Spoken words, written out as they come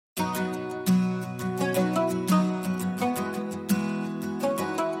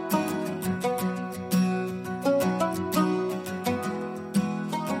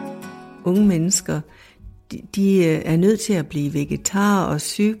unge mennesker, de er nødt til at blive vegetarer og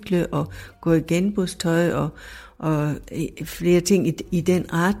cykle og gå i genbrugstøj og flere ting i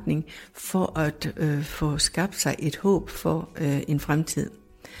den retning, for at få skabt sig et håb for en fremtid.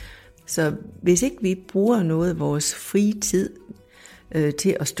 Så hvis ikke vi bruger noget af vores frie tid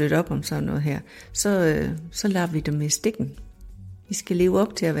til at støtte op om sådan noget her, så lader vi dem i stikken. Vi skal leve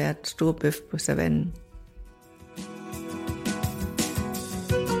op til at være et stor bøf på savannen.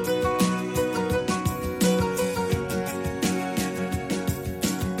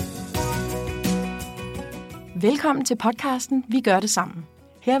 Velkommen til podcasten Vi gør det sammen.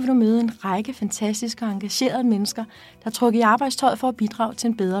 Her vil du møde en række fantastiske og engagerede mennesker, der er trukket i arbejdstøjet for at bidrage til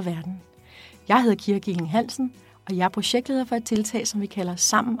en bedre verden. Jeg hedder Kira Gilling Hansen, og jeg er projektleder for et tiltag, som vi kalder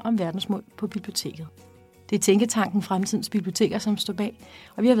Sammen om verdensmål på biblioteket. Det er tænketanken Fremtidens Biblioteker, som står bag,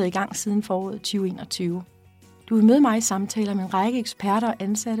 og vi har været i gang siden foråret 2021. Du vil møde mig i samtaler med en række eksperter og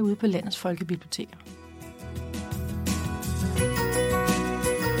ansatte ude på landets folkebiblioteker.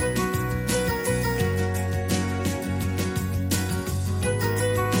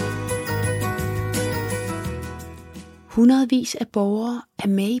 Hundredvis af borgere er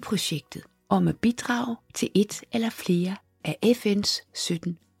med i projektet om at bidrage til et eller flere af FN's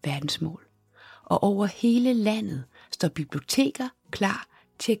 17 verdensmål. Og over hele landet står biblioteker klar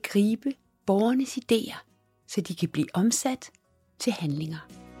til at gribe borgernes idéer, så de kan blive omsat til handlinger.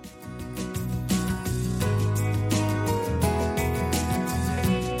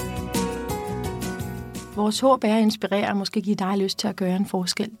 Vores håb er at inspirere og måske give dig lyst til at gøre en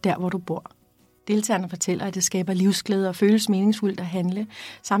forskel der, hvor du bor. Deltagerne fortæller, at det skaber livsglæde og føles meningsfuldt at handle,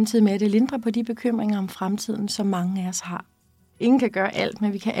 samtidig med at det lindrer på de bekymringer om fremtiden, som mange af os har. Ingen kan gøre alt,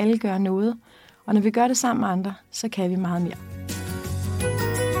 men vi kan alle gøre noget, og når vi gør det sammen med andre, så kan vi meget mere.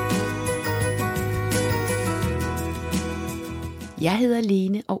 Jeg hedder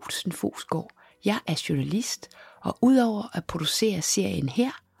Lene Olsen Fosgaard. Jeg er journalist, og udover at producere serien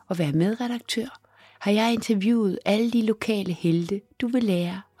her og være medredaktør, har jeg interviewet alle de lokale helte, du vil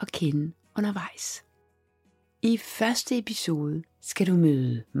lære at kende undervejs. I første episode skal du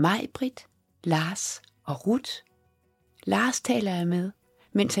møde Maj-Britt, Lars og Ruth. Lars taler jeg med,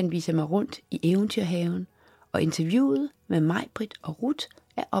 mens han viser mig rundt i Eventyrhaven, og interviewet med Maj-Britt og Ruth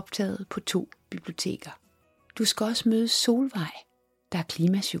er optaget på 2 biblioteker. Du skal også møde Solvej, der er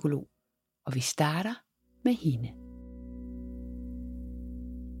klimapsykolog, og vi starter med hende.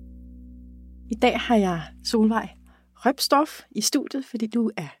 I dag har jeg Solvej Røbstof i studiet, fordi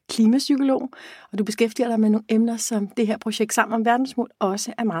du er klimapsykolog, og du beskæftiger dig med nogle emner, som det her projekt Sammen om verdensmål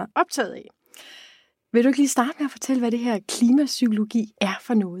også er meget optaget af. Vil du ikke lige starte med at fortælle, hvad det her klimapsykologi er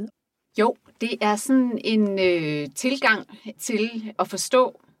for noget? Jo, det er sådan en tilgang til at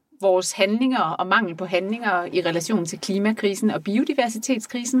forstå vores handlinger og mangel på handlinger i relation til klimakrisen og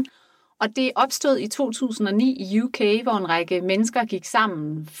biodiversitetskrisen. Og det opstod i 2009 i UK, hvor en række mennesker gik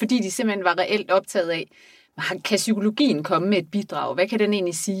sammen, fordi de simpelthen var reelt optaget af, kan psykologien komme med et bidrag? Hvad kan den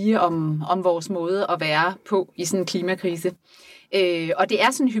egentlig sige om vores måde at være på i sådan en klimakrise? Og det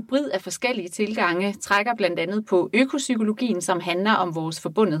er sådan en hybrid af forskellige tilgange, trækker blandt andet på økopsykologien, som handler om vores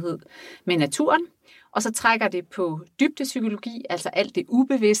forbundethed med naturen. Og så trækker det på dybdepsykologi, altså alt det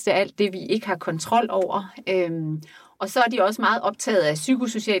ubevidste, alt det, vi ikke har kontrol over. Og så er de også meget optaget af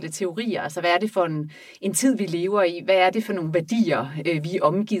psykosociale teorier, altså hvad er det for en tid, vi lever i? Hvad er det for nogle værdier, vi er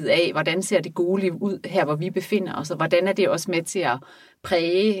omgivet af? Hvordan ser det gode liv ud her, hvor vi befinder os? Og hvordan er det også med til at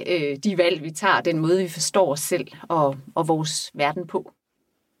præge de valg, vi tager, den måde, vi forstår os selv og vores verden på?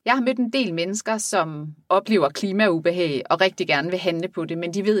 Jeg har mødt en del mennesker, som oplever klimaubehag og rigtig gerne vil handle på det,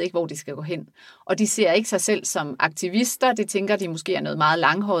 men de ved ikke, hvor de skal gå hen. Og de ser ikke sig selv som aktivister, det tænker de måske er noget meget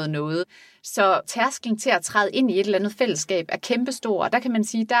langhåret noget. Så tærsklen til at træde ind i et eller andet fællesskab er kæmpestor, og der kan man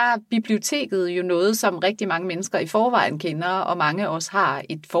sige, der er biblioteket jo noget, som rigtig mange mennesker i forvejen kender, og mange også har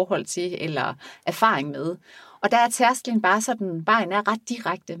et forhold til eller erfaring med. Og der er tærsklen bare sådan, vejen er ret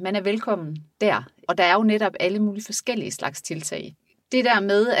direkte, man er velkommen der. Og der er jo netop alle mulige forskellige slags tiltag. Det der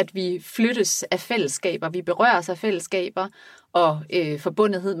med, at vi flyttes af fællesskaber, vi berøres af fællesskaber og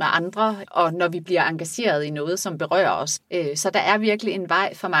forbundethed med andre, og når vi bliver engageret i noget, som berører os. Så der er virkelig en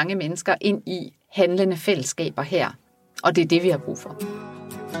vej for mange mennesker ind i handlende fællesskaber her, og det er det, vi har brug for.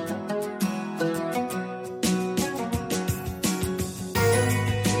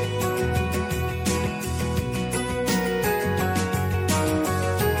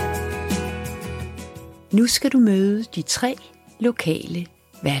 Nu skal du møde de 3 lokale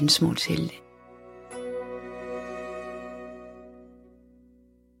verdensmålshelte.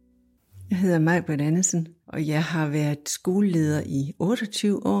 Jeg hedder Maj-Britt Andersen, og jeg har været skoleleder i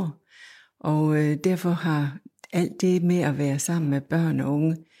 28 år, og derfor har alt det med at være sammen med børn og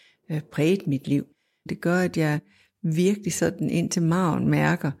unge præget mit liv. Det gør, at jeg virkelig sådan ind til marven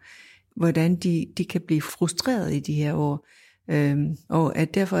mærker, hvordan de kan blive frustreret i de her år. Og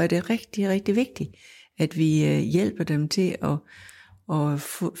at derfor er det rigtig, rigtig vigtigt, at vi hjælper dem til at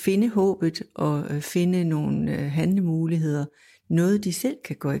finde håbet og finde nogle handlemuligheder. Noget, de selv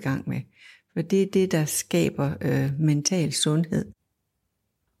kan gå i gang med. For det er det, der skaber mental sundhed.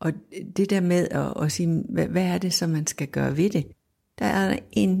 Og det der med at sige, hvad er det, som man skal gøre ved det? Der er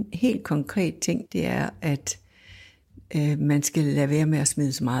en helt konkret ting, det er, at man skal lade være med at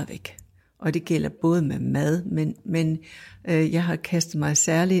smide så meget væk. Og det gælder både med mad, men jeg har kastet mig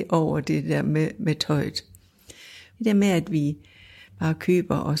særligt over det der med tøjet. Det der med, at vi bare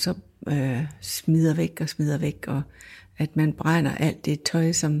køber og så smider væk, og at man brænder alt det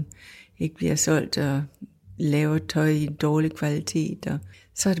tøj, som ikke bliver solgt, og laver tøj i en dårlig kvalitet. Og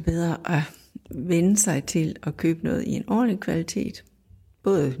så er det bedre at vende sig til at købe noget i en ordentlig kvalitet.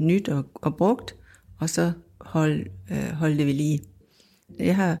 Både nyt og brugt, og så holde det ved lige.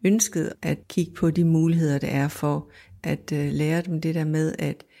 Jeg har ønsket at kigge på de muligheder, der er for at lære dem det der med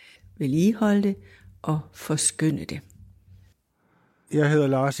at vedligeholde det og forskønne det. Jeg hedder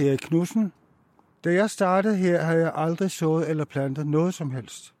Lars Erik Knudsen. Da jeg startede her, havde jeg aldrig sået eller plantet noget som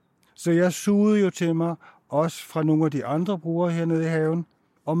helst. Så jeg sugede jo til mig, også fra nogle af de andre brugere hernede i haven.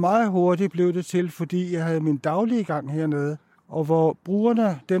 Og meget hurtigt blev det til, fordi jeg havde min daglige gang hernede. Og hvor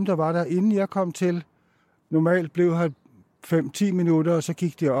brugerne, dem der var der inden jeg kom til, normalt blev her 5-10 minutter, og så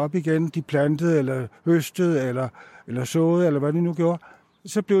gik de op igen. De plantede, eller høstede, eller såede, eller hvad de nu gjorde.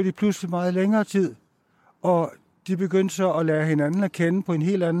 Så blev de pludselig meget længere tid. Og de begyndte så at lære hinanden at kende på en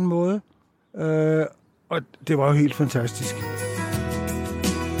helt anden måde. Og det var jo helt fantastisk.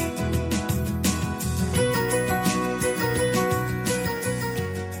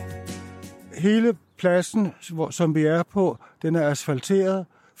 Hele pladsen, som vi er på, den er asfalteret,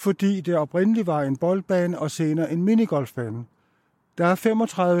 fordi det oprindeligt var en boldbane og senere en minigolfbane. Der er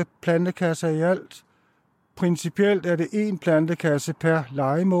 35 plantekasser i alt. Principielt er det 1 plantekasse per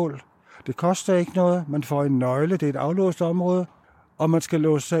lejemål. Det koster ikke noget. Man får en nøgle, det er et aflåst område, og man skal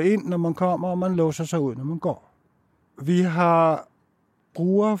låse sig ind, når man kommer, og man låser sig ud, når man går. Vi har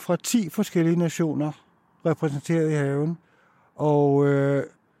brugere fra 10 forskellige nationer repræsenteret i haven, og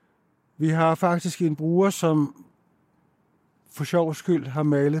vi har faktisk en bruger, som for sjov skyld har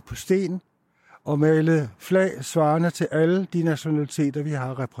malet på sten og malet flag svarende til alle de nationaliteter, vi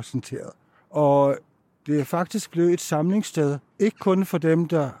har repræsenteret. Og det er faktisk blevet et samlingssted, ikke kun for dem,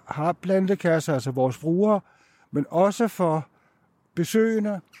 der har plantekasser, altså vores brugere, men også for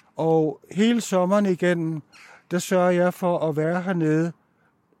besøgende. Og hele sommeren igennem, der sørger jeg for at være hernede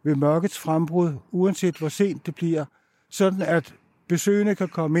ved mørkets frembrud, uanset hvor sent det bliver, sådan at besøgende kan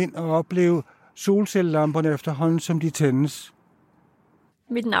komme ind og opleve solcellelamperne efterhånden, som de tændes.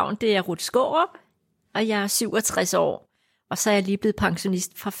 Mit navn det er Ruth Skaarup, og jeg er 67 år, og så er jeg lige blevet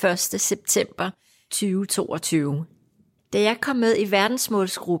pensionist fra 1. september 2022. Da jeg kom med i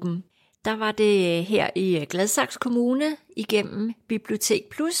verdensmålsgruppen, der var det her i Gladsaxe Kommune igennem Bibliotek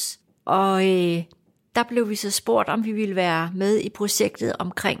Plus, og der blev vi så spurgt, om vi ville være med i projektet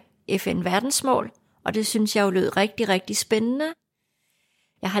omkring FN-verdensmål, og det synes jeg jo lød rigtig, rigtig spændende.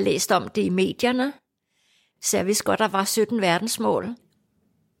 Jeg har læst om det i medierne, så jeg vidste godt, der var 17 verdensmål.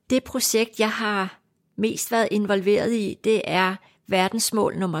 Det projekt, jeg har mest været involveret i, det er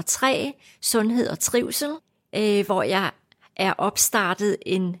verdensmål nummer 3, sundhed og trivsel, hvor jeg er opstartet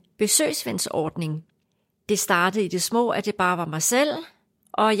en besøgsvensordning. Det startede i det små, at det bare var mig selv,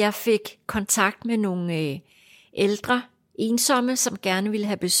 og jeg fik kontakt med nogle ældre ensomme, som gerne ville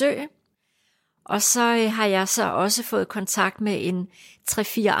have besøg. Og så har jeg så også fået kontakt med en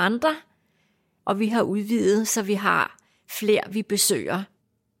 3-4 andre, og vi har udvidet, så vi har flere, vi besøger.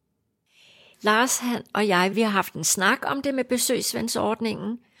 Lars og jeg, vi har haft en snak om det med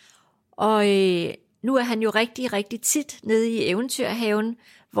besøgsvensordningen, og nu er han jo rigtig, rigtig tit nede i Eventyrhaven,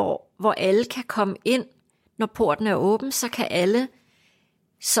 hvor alle kan komme ind. Når porten er åben, så kan alle,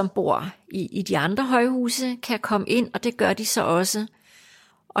 som bor i de andre højhuse, kan komme ind, og det gør de så også.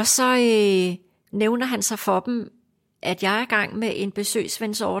 Og så nævner han sig for dem, at jeg er i gang med en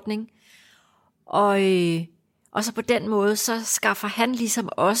besøgsvensordning, og så på den måde, så skaffer han ligesom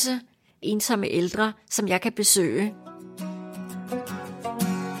også ensomme ældre, som jeg kan besøge.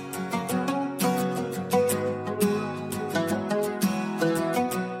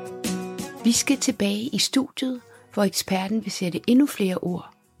 Vi skal tilbage i studiet, hvor eksperten vil sætte endnu flere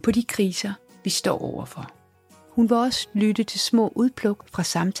ord på de kriser, vi står overfor. Hun vil også lytte til små udpluk fra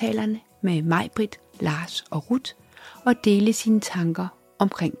samtalerne med Maj-Britt, Lars og Ruth og dele sine tanker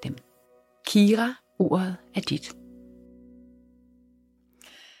omkring dem. Kira, ordet er dit.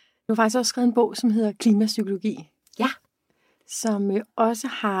 Du har faktisk også skrevet en bog, som hedder Klimapsykologi. Ja. Som også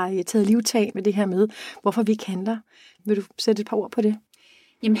har taget livtag med det her med, hvorfor vi ikke handler. Vil du sætte et par ord på det?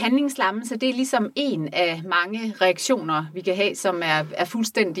 Jamen handlingslammelse, det er ligesom en af mange reaktioner, vi kan have, som er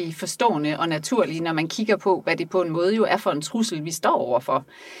fuldstændig forstående og naturlige, når man kigger på, hvad det på en måde jo er for en trussel, vi står overfor.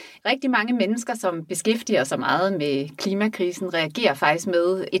 Rigtig mange mennesker, som beskæftiger sig meget med klimakrisen, reagerer faktisk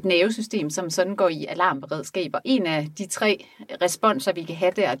med et nervesystem, som sådan går i alarmberedskab. Og en af de 3 responser, vi kan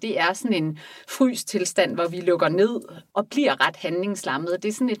have der, det er sådan en frystilstand, hvor vi lukker ned og bliver ret handlingslammet. Det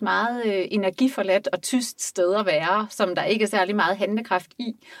er sådan et meget energiforladt og tyst sted at være, som der ikke er særlig meget handlekraft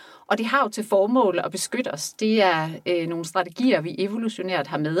i. Og det har jo til formål at beskytte os. Det er nogle strategier, vi evolutionært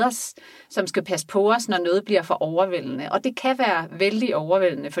har med os, som skal passe på os, når noget bliver for overvældende. Og det kan være vældig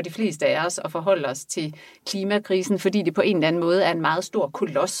overvældende for de fleste af os at forholde os til klimakrisen, fordi det på en eller anden måde er en meget stor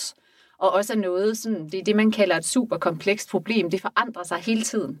koloss. Og også er noget, sådan, det er det, man kalder et super komplekst problem. Det forandrer sig hele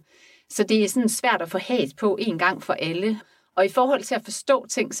tiden. Så det er sådan svært at få has på en gang for alle. Og i forhold til at forstå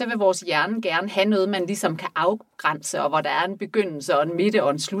ting, så vil vores hjerne gerne have noget, man ligesom kan afgrænse, og hvor der er en begyndelse og en midte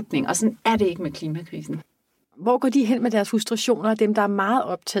og en slutning. Og sådan er det ikke med klimakrisen. Hvor går de hen med deres frustrationer, dem der er meget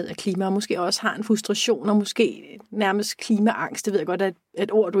optaget af klima, og måske også har en frustration, og måske nærmest klimaangst? Det ved jeg godt, at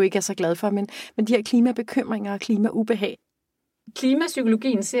et ord, du ikke er så glad for, men de her klimabekymringer og klimaubehag.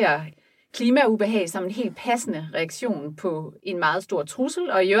 Klimapsykologien ser klimaubehag som en helt passende reaktion på en meget stor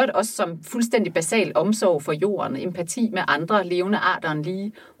trussel, og i øvrigt også som fuldstændig basal omsorg for jorden, empati med andre levende arter end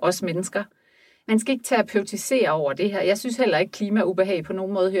lige os mennesker. Man skal ikke terapeutisere over det her. Jeg synes heller ikke, klimaubehag på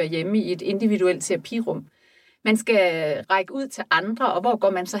nogen måde hører hjemme i et individuelt terapirum. Man skal række ud til andre, og hvor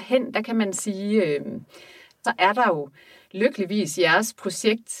går man så hen? Der kan man sige, så er der jo lykkeligvis jeres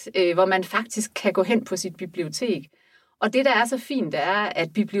projekt, hvor man faktisk kan gå hen på sit bibliotek. Og det, der er så fint, er,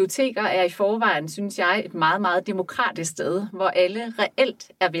 at biblioteker er i forvejen, synes jeg, et meget, meget demokratisk sted, hvor alle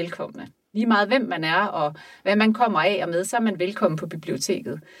reelt er velkomne. Lige meget hvem man er, og hvad man kommer af og med, så er man velkommen på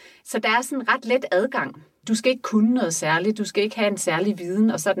biblioteket. Så der er sådan ret let adgang. Du skal ikke kunne noget særligt, du skal ikke have en særlig viden,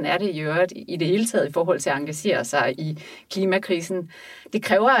 og sådan er det i øvrigt i det hele taget i forhold til at engagere sig i klimakrisen. Det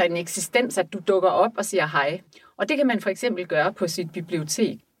kræver en eksistens, at du dukker op og siger hej. Og det kan man for eksempel gøre på sit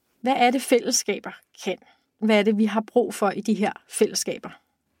bibliotek. Hvad er det, fællesskaber kan? Hvad er det, vi har brug for i de her fællesskaber?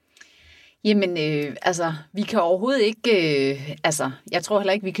 Jamen, vi kan overhovedet ikke, jeg tror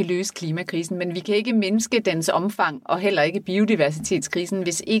heller ikke, vi kan løse klimakrisen, men vi kan ikke mindske dens omfang, og heller ikke biodiversitetskrisen,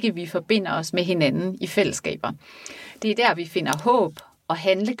 hvis ikke vi forbinder os med hinanden i fællesskaber. Det er der, vi finder håb og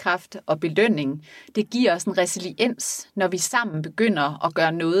handlekraft og belønning. Det giver os en resiliens, når vi sammen begynder at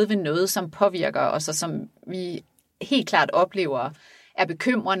gøre noget ved noget, som påvirker os, og som vi helt klart oplever er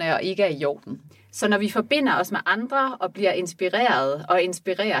bekymrende og ikke er i orden. Så når vi forbinder os med andre og bliver inspireret og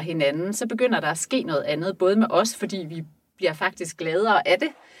inspirerer hinanden, så begynder der at ske noget andet, både med os, fordi vi bliver faktisk gladere af det.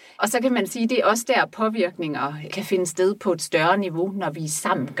 Og så kan man sige, at det er også der påvirkninger kan finde sted på et større niveau, når vi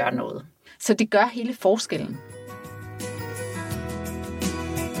sammen gør noget. Så det gør hele forskellen.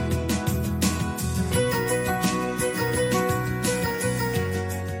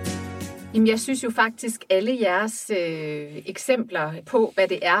 Jamen, jeg synes jo faktisk, alle jeres eksempler på, hvad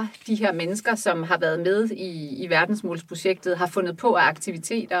det er, de her mennesker, som har været med i verdensmålsprojektet, har fundet på af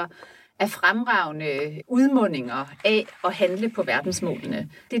aktiviteter, af fremragende udmundinger af at handle på verdensmålene.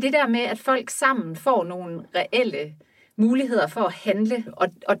 Det er det der med, at folk sammen får nogle reelle muligheder for at handle,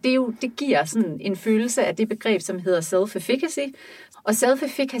 og det giver sådan en følelse af det begreb, som hedder self-efficacy. Og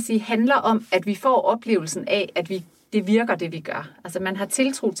self-efficacy handler om, at vi får oplevelsen af, at det virker, det vi gør. Altså man har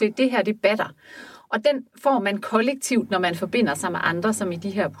tiltro til, at det her, det batter. Og den får man kollektivt, når man forbinder sig med andre, som i de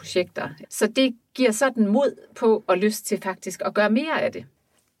her projekter. Så det giver sådan mod på og lyst til faktisk at gøre mere af det.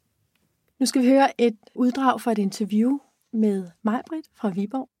 Nu skal vi høre et uddrag fra et interview med Maj-Britt fra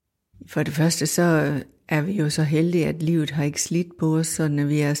Viborg. For det første, så er vi jo så heldige, at livet har ikke slidt på os, så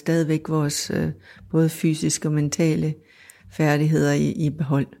vi er stadigvæk vores både fysiske og mentale færdigheder i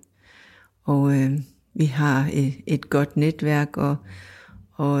behold. Og vi har et godt netværk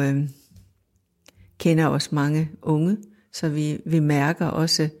og kender også mange unge, så vi mærker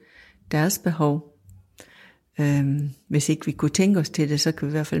også deres behov. Hvis ikke vi kunne tænke os til det, så kan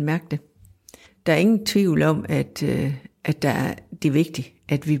vi i hvert fald mærke det. Der er ingen tvivl om, at det er vigtigt,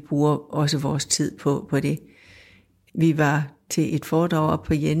 at vi bruger også vores tid på det. Vi var til et foredrag op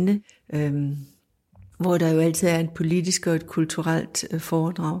på Jenne, hvor der jo altid er et politisk og et kulturelt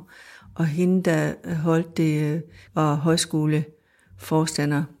foredrag. Og hende, der holdt det, var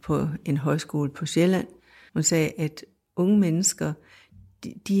højskoleforstander på en højskole på Sjælland. Hun sagde, at unge mennesker,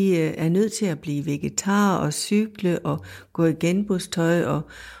 de er nødt til at blive vegetarer og cykle og gå i genbrugstøj og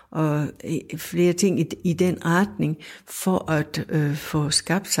flere ting i den retning, for at få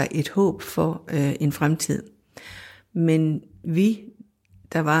skabt sig et håb for en fremtid. Men vi,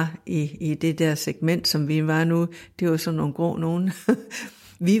 der var i det der segment, som vi var nu, det var sådan nogle grå nogen,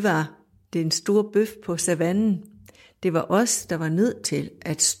 vi var den store bøf på savannen. Det var os, der var nødt til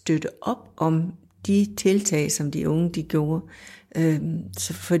at støtte op om de tiltag, som de unge de gjorde.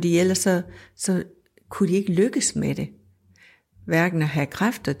 Fordi ellers så kunne de ikke lykkes med det. Hverken at have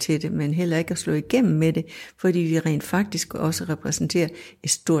kræfter til det, men heller ikke at slå igennem med det, fordi vi rent faktisk også repræsenterer et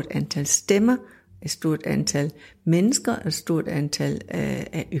stort antal stemmer, et stort antal mennesker, et stort antal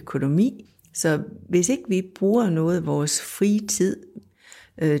af økonomi. Så hvis ikke vi bruger noget af vores frie tid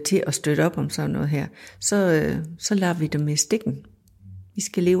til at støtte op om sådan noget her, så lader vi dem i stikken. Vi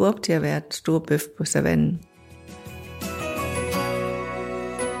skal leve op til at være den store bøf på savannen.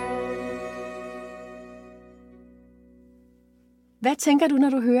 Hvad tænker du, når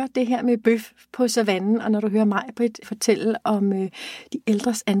du hører det her med bøf på savannen, og når du hører mig fortælle om de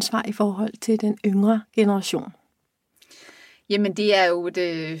ældres ansvar i forhold til den yngre generation? Jamen, det er jo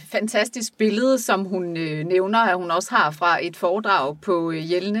et fantastisk billede, som hun nævner, at hun også har fra et foredrag på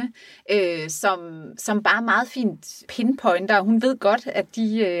Jelne, som bare meget fint pinpointer. Hun ved godt, at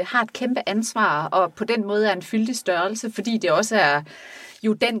de har et kæmpe ansvar, og på den måde er en fyldig størrelse, fordi det også er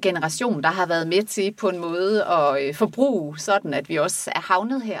jo den generation, der har været med til på en måde at forbruge, sådan at vi også er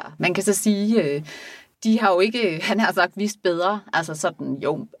havnet her. Man kan så sige, de har jo ikke, han har sagt, vidst bedre. Altså sådan,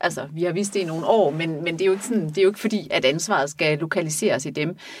 jo, altså vi har vidst det i nogle år, men det er jo ikke sådan, det er jo ikke fordi, at ansvaret skal lokaliseres i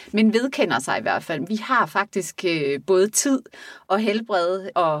dem. Men vedkender sig i hvert fald. Vi har faktisk både tid og helbred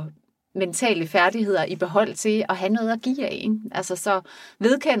og mentale færdigheder i behold til at have noget at give af. Ikke? Altså så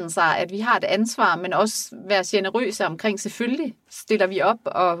vedkende sig, at vi har et ansvar, men også være generøse omkring. Selvfølgelig stiller vi op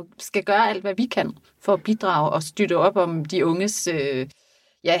og skal gøre alt, hvad vi kan for at bidrage og støtte op om de unges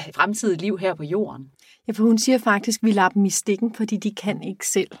fremtidige liv her på jorden. Ja, for hun siger faktisk, at vi lader dem i stikken, fordi de kan ikke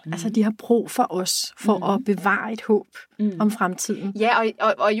selv. Altså, de har brug for os, for at bevare et håb om fremtiden. Ja,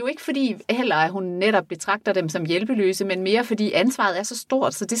 og jo ikke fordi heller, at hun netop betragter dem som hjælpeløse, men mere fordi ansvaret er så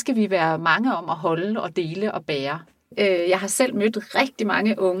stort, så det skal vi være mange om at holde og dele og bære. Jeg har selv mødt rigtig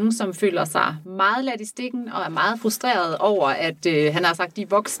mange unge, som føler sig meget ladt i stikken og er meget frustreret over, at han har sagt, at de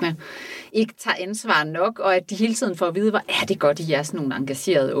voksne ikke tager ansvar nok, og at de hele tiden får at vide, hvor er det godt, I er sådan nogle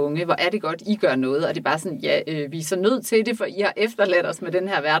engagerede unge, hvor er det godt, I gør noget, og det er bare sådan, vi er så nødt til det, for I har efterladt os med den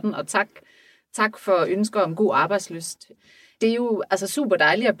her verden, og tak for ønsker om god arbejdslyst. Det er jo altså super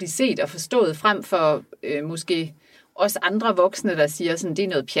dejligt at blive set og forstået frem for måske også andre voksne, der siger, sådan, det er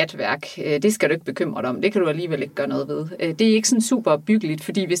noget pjatværk, det skal du ikke bekymre dig om, det kan du alligevel ikke gøre noget ved. Det er ikke sådan super opbyggeligt,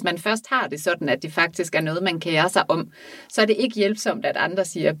 fordi hvis man først har det sådan, at det faktisk er noget, man kærer sig om, så er det ikke hjælpsomt, at andre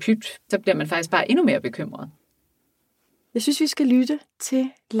siger pyt, så bliver man faktisk bare endnu mere bekymret. Jeg synes, vi skal lytte til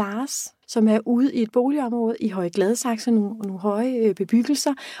Lars, som er ude i et boligområde i Høje Gladsaxe, nogle høje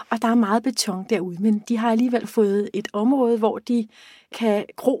bebyggelser, og der er meget beton derude, men de har alligevel fået et område, hvor de kan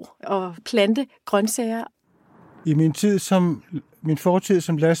gro og plante grøntsager. I min fortid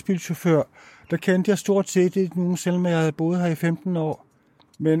som lastbilchauffør, der kendte jeg stort set ikke nogen, selvom jeg havde boet her i 15 år.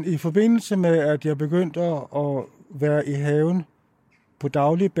 Men i forbindelse med, at jeg begyndte at være i haven på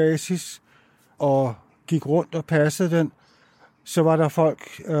daglig basis og gik rundt og passede den, så var der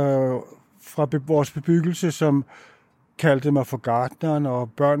folk fra vores bebyggelse, som kaldte mig for gartneren,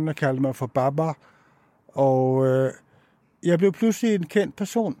 og børnene kaldte mig for baba. Og jeg blev pludselig en kendt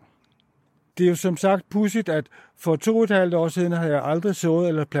person. Det er jo som sagt pudsigt, at for 2,5 år siden havde jeg aldrig sået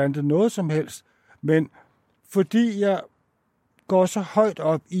eller plantet noget som helst. Men fordi jeg går så højt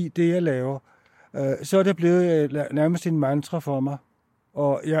op i det, jeg laver, så er det blevet nærmest en mantra for mig.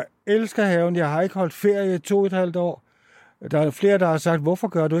 Og jeg elsker haven. Jeg har ikke holdt ferie i 2,5 år. Der er flere, der har sagt, hvorfor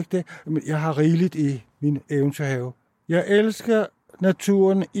gør du ikke det? Men jeg har rigeligt i min eventyrhave. Jeg elsker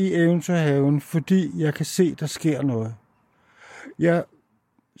naturen i eventyrhaven, fordi jeg kan se, der sker noget. Jeg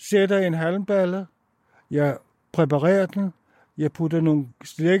sætter en halmballe, jeg præparerer den, jeg putter nogle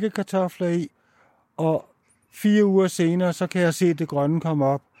slæggekartofler i, og 4 uger senere, så kan jeg se det grønne komme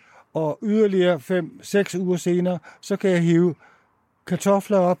op. Og yderligere 5-6 uger senere, så kan jeg hive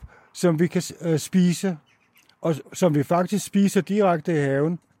kartofler op, som vi kan spise, og som vi faktisk spiser direkte i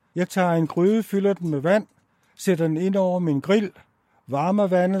haven. Jeg tager en gryde, fylder den med vand, sætter den ind over min grill, varmer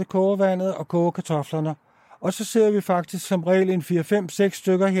vandet, koger vandet og koger kartoflerne. Og så sidder vi faktisk som regel en 4-5-6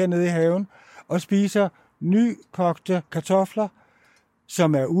 stykker hernede i haven og spiser nykogte kartofler,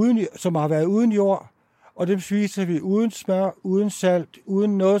 som har været uden jord, og dem spiser vi uden smør, uden salt,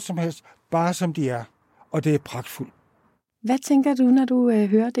 uden noget som helst, bare som de er. Og det er pragtfuldt. Hvad tænker du, når du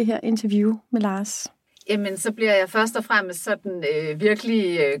hører det her interview med Lars? Jamen, så bliver jeg først og fremmest sådan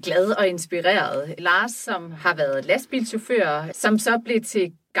virkelig glad og inspireret. Lars, som har været lastbilchauffør, som så blev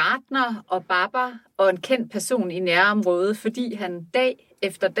til gartner og barber og en kendt person i nærområdet, fordi han dag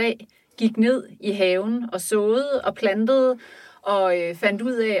efter dag gik ned i haven og såede og plantede og fandt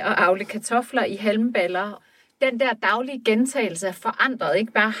ud af at avle kartofler i halmballer. Den der daglige gentagelse forandrede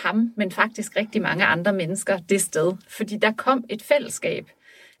ikke bare ham, men faktisk rigtig mange andre mennesker det sted. Fordi der kom et fællesskab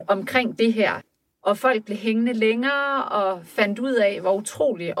omkring det her. Og folk blev hængende længere og fandt ud af, hvor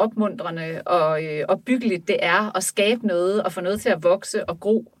utroligt opmuntrende og byggeligt det er at skabe noget og få noget til at vokse og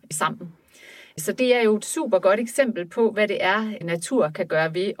gro sammen. Så det er jo et super godt eksempel på, hvad det er, natur kan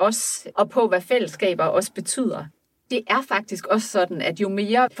gøre ved os, og på, hvad fællesskaber også betyder. Det er faktisk også sådan, at jo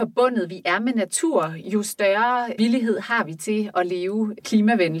mere forbundet vi er med natur, jo større villighed har vi til at leve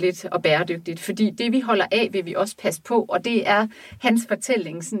klimavenligt og bæredygtigt. Fordi det, vi holder af, vil vi også passe på, og det er hans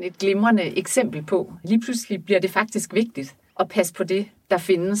fortælling sådan et glimrende eksempel på. Lige pludselig bliver det faktisk vigtigt at passe på det, der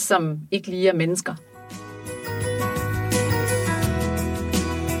findes, som ikke lige er mennesker.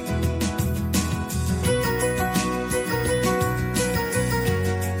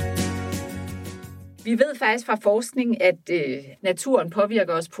 Vi ved faktisk fra forskning, at naturen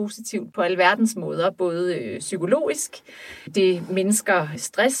påvirker os positivt på alverdens måder, både psykologisk. Det mindsker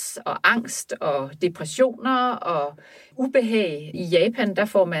stress og angst og depressioner og ubehag. I Japan der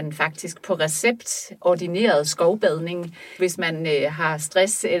får man faktisk på recept ordineret skovbadning, hvis man har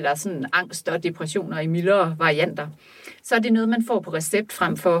stress eller sådan angst og depressioner i mildere varianter. Så er det noget, man får på recept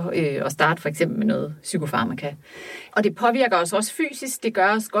frem for at starte for eksempel med noget psykofarmaka. Og det påvirker os også fysisk. Det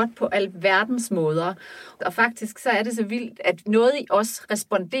gør os godt på alverdens måder. Og faktisk så er det så vildt, at noget i os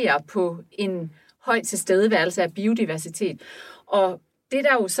responderer på en høj tilstedeværelse af biodiversitet. Og det,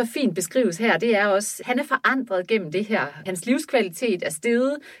 der jo så fint beskrives her, det er også, han er forandret gennem det her. Hans livskvalitet er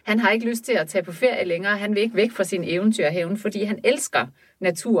steget. Han har ikke lyst til at tage på ferie længere. Han vil ikke væk fra sin eventyrhaven, fordi han elsker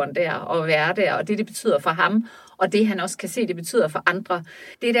naturen der og være der, og det betyder for ham, og det han også kan se, det betyder for andre.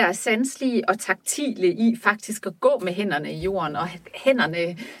 Det der sanselige og taktile i faktisk at gå med hænderne i jorden, og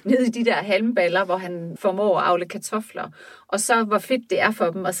hænderne ned i de der halmballer, hvor han formår at avle kartofler. Og så hvor fedt det er for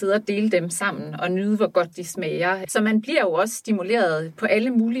dem at sidde og dele dem sammen, og nyde, hvor godt de smager. Så man bliver jo også stimuleret på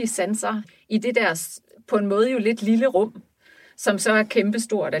alle mulige sanser i det der på en måde jo lidt lille rum, som så er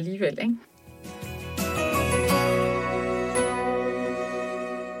kæmpestort alligevel, ikke?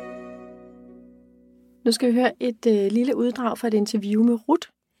 Nu skal vi høre et lille uddrag fra et interview med Ruth.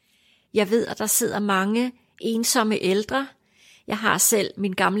 Jeg ved, at der sidder mange ensomme ældre. Jeg har selv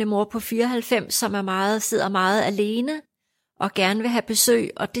min gamle mor på 94, som sidder meget alene og gerne vil have besøg,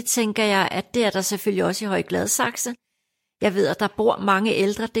 og det tænker jeg, at det er der selvfølgelig også i Høje Gladsaxe. Jeg ved, at der bor mange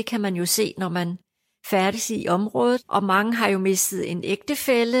ældre, det kan man jo se, når man færdes i området, og mange har jo mistet en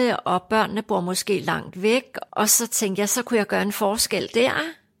ægtefælle, og børnene bor måske langt væk, og så tænkte jeg, så kunne jeg gøre en forskel der.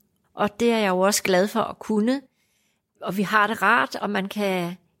 Og det er jeg jo også glad for at kunne. Og vi har det rart, og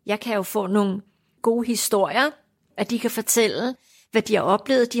jeg kan jo få nogle gode historier, at de kan fortælle, hvad de har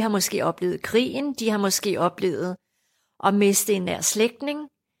oplevet. De har måske oplevet krigen, de har måske oplevet at miste en nær slægtning.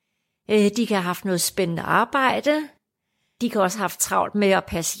 De kan have haft noget spændende arbejde. De kan også have haft travlt med at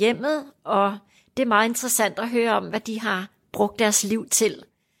passe hjemmet, og det er meget interessant at høre om, hvad de har brugt deres liv til.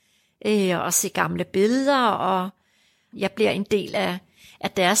 Og se gamle billeder, og jeg bliver en del af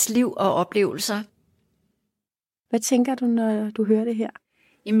deres liv og oplevelser. Hvad tænker du, når du hører det her?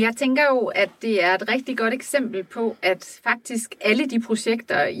 Jamen, jeg tænker jo, at det er et rigtig godt eksempel på, at faktisk alle de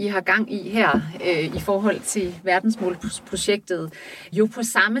projekter, I har gang i her i forhold til verdensmålprojektet, jo på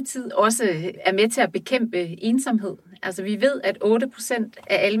samme tid også er med til at bekæmpe ensomhed. Altså, vi ved, at 8%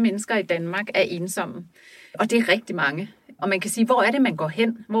 af alle mennesker i Danmark er ensomme. Og det er rigtig mange. Og man kan sige, hvor er det, man går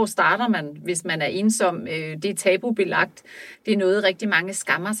hen? Hvor starter man, hvis man er ensom? Det er tabubelagt. Det er noget, rigtig mange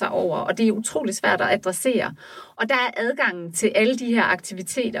skammer sig over. Og det er utrolig svært at adressere. Og der er adgangen til alle de her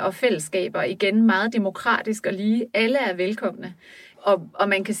aktiviteter og fællesskaber igen meget demokratisk og lige. Alle er velkomne. Og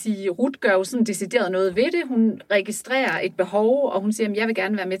man kan sige, at Ruth gør jo sådan decideret noget ved det. Hun registrerer et behov, og hun siger, at jeg vil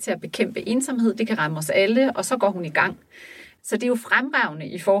gerne være med til at bekæmpe ensomhed. Det kan ramme os alle, og så går hun i gang. Så det er jo fremragende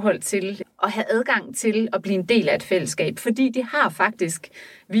i forhold til at have adgang til at blive en del af et fællesskab, fordi det har faktisk,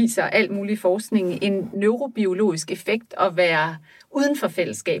 viser alt mulig forskning, en neurobiologisk effekt at være uden for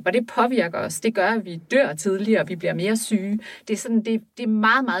fællesskab, og det påvirker os. Det gør, at vi dør tidligere, vi bliver mere syge. Det er, sådan, det er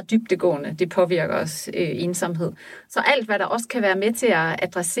meget, meget dybdegående, det påvirker os ensomhed. Så alt, hvad der også kan være med til at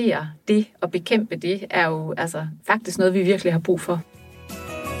adressere det og bekæmpe det, er jo altså faktisk noget, vi virkelig har brug for.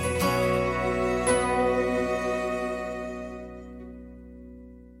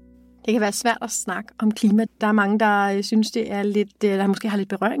 Det Det kan være svært at snakke om klima. Der er mange, der synes, det er lidt, der måske har lidt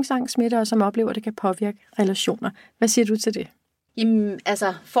berøringsangst med det, og som oplever, at det kan påvirke relationer. Hvad siger du til det? Jamen,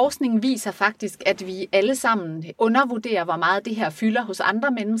 altså, forskningen viser faktisk, at vi alle sammen undervurderer, hvor meget det her fylder hos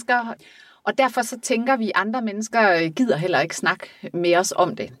andre mennesker. Og derfor så tænker vi, at andre mennesker gider heller ikke snakke med os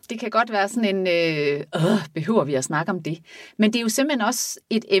om det. Det kan godt være sådan en, behøver vi at snakke om det? Men det er jo simpelthen også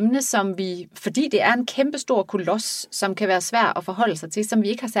et emne, som vi, fordi det er en kæmpestor kolos, som kan være svær at forholde sig til, som vi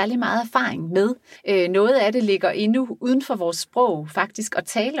ikke har særlig meget erfaring med. Noget af det ligger endnu uden for vores sprog faktisk at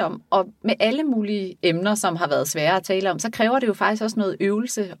tale om. Og med alle mulige emner, som har været svære at tale om, så kræver det jo faktisk også noget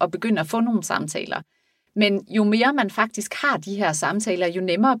øvelse at begynde at få nogle samtaler. Men jo mere man faktisk har de her samtaler, jo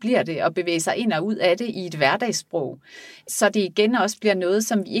nemmere bliver det at bevæge sig ind og ud af det i et hverdagssprog. Så det igen også bliver noget,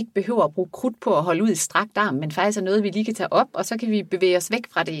 som vi ikke behøver at bruge krudt på at holde ud i strakt arm, men faktisk er noget, vi lige kan tage op, og så kan vi bevæge os væk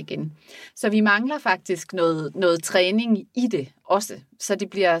fra det igen. Så vi mangler faktisk noget træning i det også. Så det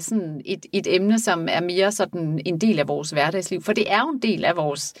bliver sådan et emne, som er mere sådan en del af vores hverdagsliv. For det er jo en del af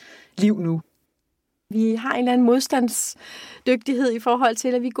vores liv nu. Vi har en eller anden modstandsdygtighed i forhold til,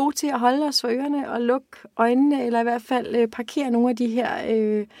 at vi er gode til at holde os for ørerne og lukke øjnene, eller i hvert fald parkere nogle af de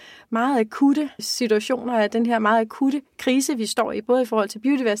her meget akutte situationer af den her meget akutte krise, vi står i, både i forhold til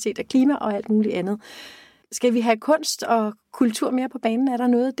biodiversitet og klima og alt muligt andet. Skal vi have kunst og kultur mere på banen? Er der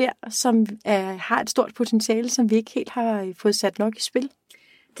noget der, som har et stort potentiale, som vi ikke helt har fået sat nok i spil?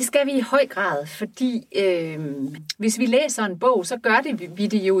 Det skal vi i høj grad, fordi hvis vi læser en bog, så gør vi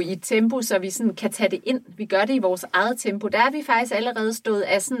det jo i et tempo, så vi sådan kan tage det ind. Vi gør det i vores eget tempo. Der er vi faktisk allerede stået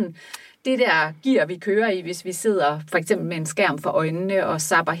af sådan det der gear, vi kører i, hvis vi sidder for eksempel med en skærm for øjnene og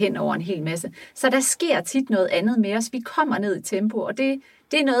zapper hen over en hel masse. Så der sker tit noget andet med os. Vi kommer ned i tempo, og det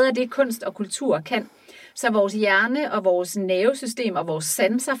er noget af det, kunst og kultur kan. Så vores hjerne og vores nervesystem og vores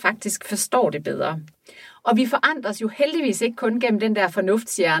sanser faktisk forstår det bedre. Og vi forandres jo heldigvis ikke kun gennem den der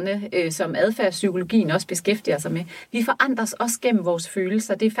fornuftshjerne, som adfærdspsykologien også beskæftiger sig med. Vi forandres også gennem vores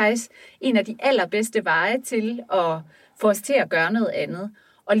følelser. Det er faktisk en af de allerbedste veje til at få os til at gøre noget andet.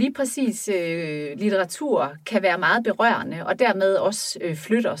 Og lige præcis litteratur kan være meget berørende, og dermed også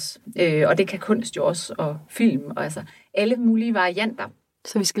flytte os. Og det kan kunst jo også, og film, og altså alle mulige varianter.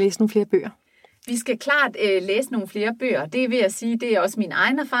 Så vi skal læse nogle flere bøger? Vi skal klart læse nogle flere bøger. Det vil jeg sige, det er også min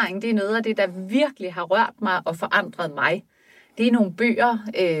egen erfaring. Det er noget af det, der virkelig har rørt mig og forandret mig. Det er nogle bøger,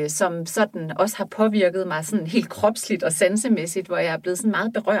 som sådan også har påvirket mig sådan helt kropsligt og sansemæssigt, hvor jeg er blevet sådan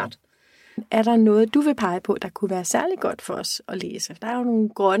meget berørt. Er der noget, du vil pege på, der kunne være særlig godt for os at læse? Der er jo nogle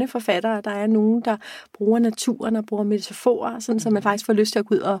grønne forfattere, der er nogen, der bruger naturen og bruger metaforer, sådan, så man faktisk får lyst til at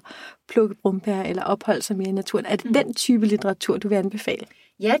gå ud og plukke brumbær eller opholde sig mere i naturen. Er det den type litteratur, du vil anbefale?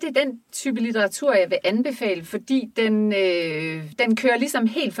 Ja, det er den type litteratur, jeg vil anbefale, fordi den kører ligesom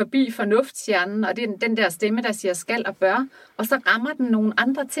helt forbi fornuftshjernen, og det er den der stemme, der siger skal og bør, og så rammer den nogle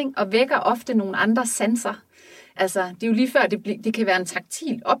andre ting og vækker ofte nogle andre sanser. Altså, det er jo lige før, det kan være en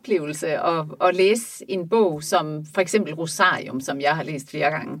taktil oplevelse at læse en bog, som for eksempel Rosarium, som jeg har læst flere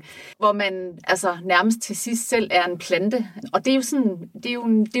gange, hvor man altså nærmest til sidst selv er en plante. Og det er jo sådan, det er jo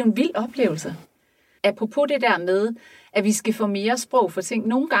en vild oplevelse. Apropos det der med, at vi skal få mere sprog for ting.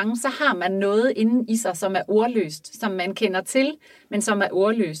 Nogle gange, så har man noget inde i sig, som er ordløst, som man kender til, men som er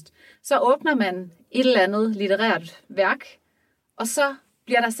ordløst. Så åbner man et eller andet litterært værk, og så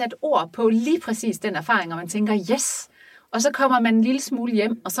bliver der sat ord på lige præcis den erfaring, og man tænker, yes! Og så kommer man en lille smule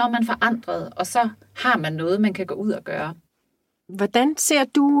hjem, og så er man forandret, og så har man noget, man kan gå ud og gøre. Hvordan ser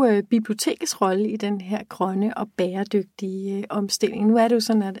du bibliotekets rolle i den her grønne og bæredygtige omstilling? Nu er det jo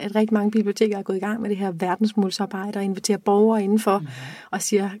sådan, at rigtig mange biblioteker er gået i gang med det her verdensmålsarbejde og inviterer borgere indenfor og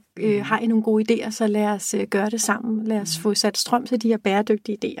siger, har I nogle gode idéer, så lad os gøre det sammen. Lad os få sat strøm til de her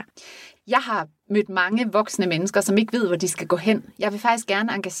bæredygtige idéer. Jeg har mødt mange voksne mennesker, som ikke ved, hvor de skal gå hen. Jeg vil faktisk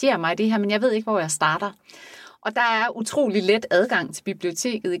gerne engagere mig i det her, men jeg ved ikke, hvor jeg starter. Og der er utrolig let adgang til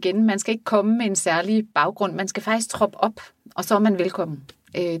biblioteket igen. Man skal ikke komme med en særlig baggrund. Man skal faktisk troppe op, og så er man velkommen.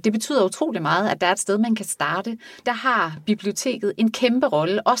 Det betyder utrolig meget, at der er et sted, man kan starte. Der har biblioteket en kæmpe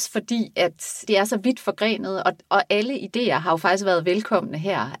rolle, også fordi, at det er så vidt forgrenet, og alle idéer har jo faktisk været velkomne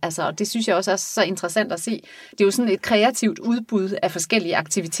her. Altså, og det synes jeg også er så interessant at se. Det er jo sådan et kreativt udbud af forskellige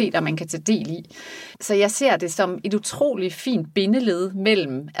aktiviteter, man kan tage del i. Så jeg ser det som et utrolig fint bindeled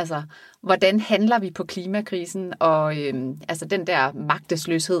mellem, altså, hvordan handler vi på klimakrisen, og altså den der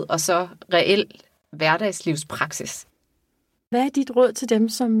magtesløshed, og så reel hverdagslivspraksis. Hvad er dit råd til dem,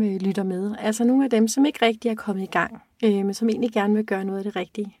 som lytter med? Altså nogle af dem, som ikke rigtig er kommet i gang, men som egentlig gerne vil gøre noget af det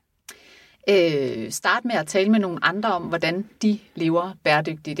rigtige? Start med at tale med nogle andre om, hvordan de lever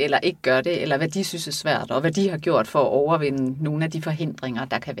bæredygtigt, eller ikke gør det, eller hvad de synes er svært, og hvad de har gjort for at overvinde nogle af de forhindringer,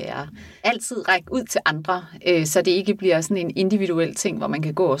 der kan være. Altid ræk ud til andre, så det ikke bliver sådan en individuel ting, hvor man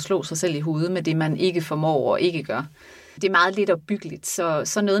kan gå og slå sig selv i hovedet med det, man ikke formår og ikke gør. Det er meget lidt opbyggeligt,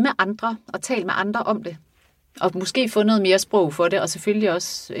 så noget med andre, og tale med andre om det. Og måske få noget mere sprog for det, og selvfølgelig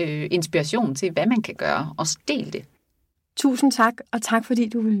også inspiration til, hvad man kan gøre, og del det. Tusind tak, og tak fordi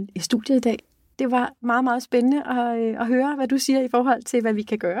du vil i studiet i dag. Det var meget, meget spændende at høre, hvad du siger i forhold til, hvad vi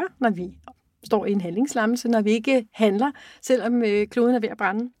kan gøre, når vi står i en handlingslammelse, når vi ikke handler, selvom kloden er ved at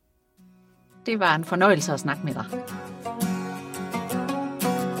brænde. Det var en fornøjelse at snakke med dig.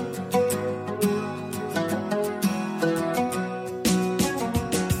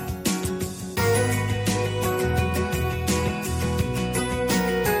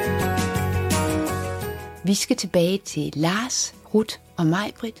 Vi skal tilbage til Lars, Ruth og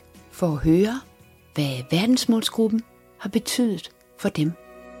Maj-Britt for at høre, hvad verdensmålsgruppen har betydet for dem.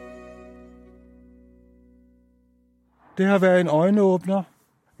 Det har været en øjenåbner.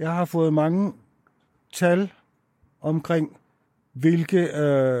 Jeg har fået mange tal omkring, hvilke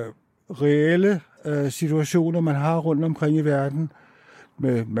reelle situationer man har rundt omkring i verden.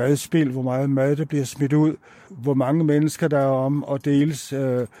 Med madspil, hvor meget mad der bliver smidt ud, hvor mange mennesker der er om og deles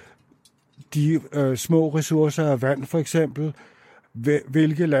de små ressourcer af vand for eksempel,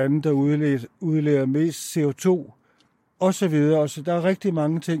 hvilke lande der udleder mest CO2 og så videre. Så der er rigtig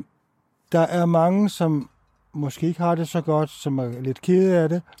mange ting. Der er mange, som måske ikke har det så godt, som er lidt kede af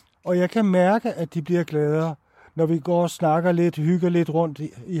det, og jeg kan mærke, at de bliver gladere, når vi går og snakker lidt, hygger lidt rundt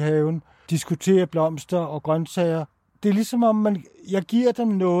i haven, diskuterer blomster og grøntsager. Det er ligesom om, jeg giver dem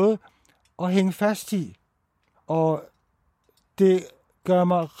noget at hænge fast i, og det gør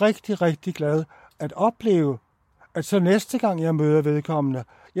mig rigtig, rigtig glad at opleve, at så næste gang jeg møder vedkommende,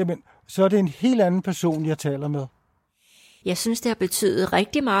 jamen, så er det en helt anden person, jeg taler med. Jeg synes, det har betydet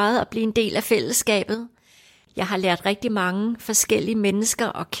rigtig meget at blive en del af fællesskabet. Jeg har lært rigtig mange forskellige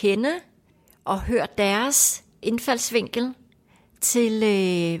mennesker at kende og hørt deres indfaldsvinkel til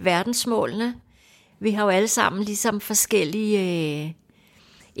verdensmålene. Vi har jo alle sammen ligesom forskellige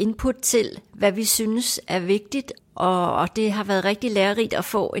input til, hvad vi synes er vigtigt, og det har været rigtig lærerigt at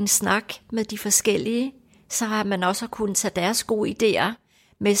få en snak med de forskellige. Så har man også kunnet tage deres gode idéer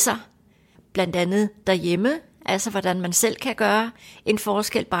med sig, blandt andet derhjemme, altså hvordan man selv kan gøre en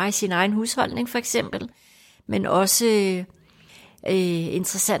forskel bare i sin egen husholdning for eksempel, men også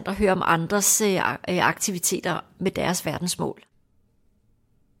interessant at høre om andres aktiviteter med deres verdensmål.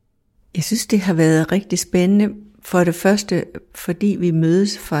 Jeg synes, det har været rigtig spændende. For det første, fordi vi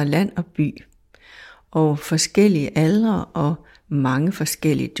mødes fra land og by, og forskellige aldre og mange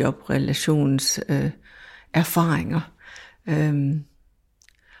forskellige jobrelations erfaringer.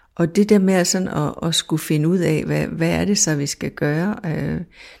 Og det der med sådan at skulle finde ud af, hvad er det så, vi skal gøre.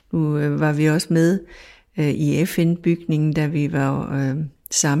 Nu var vi også med i FN-bygningen, da vi var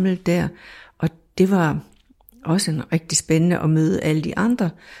samlet der, og det var også en rigtig spændende at møde alle de andre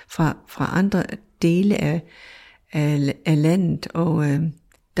fra andre dele af landet, og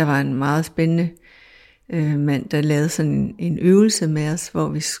der var en meget spændende mand, der lavede sådan en øvelse med os, hvor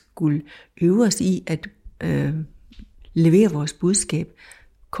vi skulle øve os i at levere vores budskab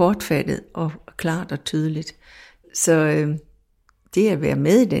kortfattet og klart og tydeligt. Så det at være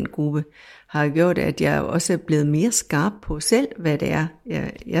med i den gruppe har gjort, at jeg også er blevet mere skarp på selv, hvad det er,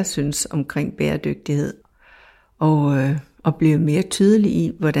 jeg synes omkring bæredygtighed, og blevet mere tydelig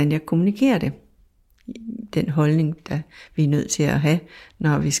i, hvordan jeg kommunikerer det. Den holdning, der vi er nødt til at have,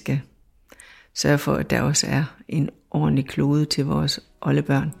 når vi skal sørge for, at der også er en ordentlig klode til vores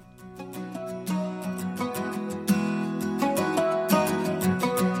oldebørn.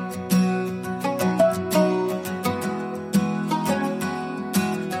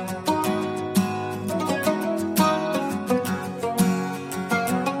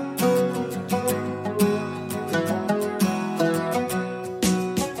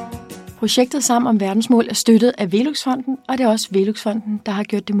 Projektet Sammen om verdensmål er støttet af Velux-fonden, og det er også Velux-fonden, der har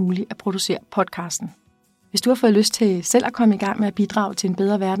gjort det muligt at producere podcasten. Hvis du har fået lyst til selv at komme i gang med at bidrage til en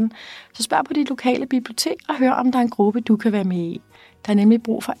bedre verden, så spørg på dit lokale bibliotek og hør, om der er en gruppe, du kan være med i. Der er nemlig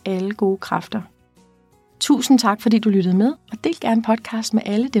brug for alle gode kræfter. Tusind tak, fordi du lyttede med, og del gerne podcast med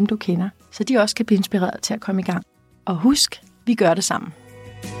alle dem, du kender, så de også kan blive inspireret til at komme i gang. Og husk, vi gør det sammen.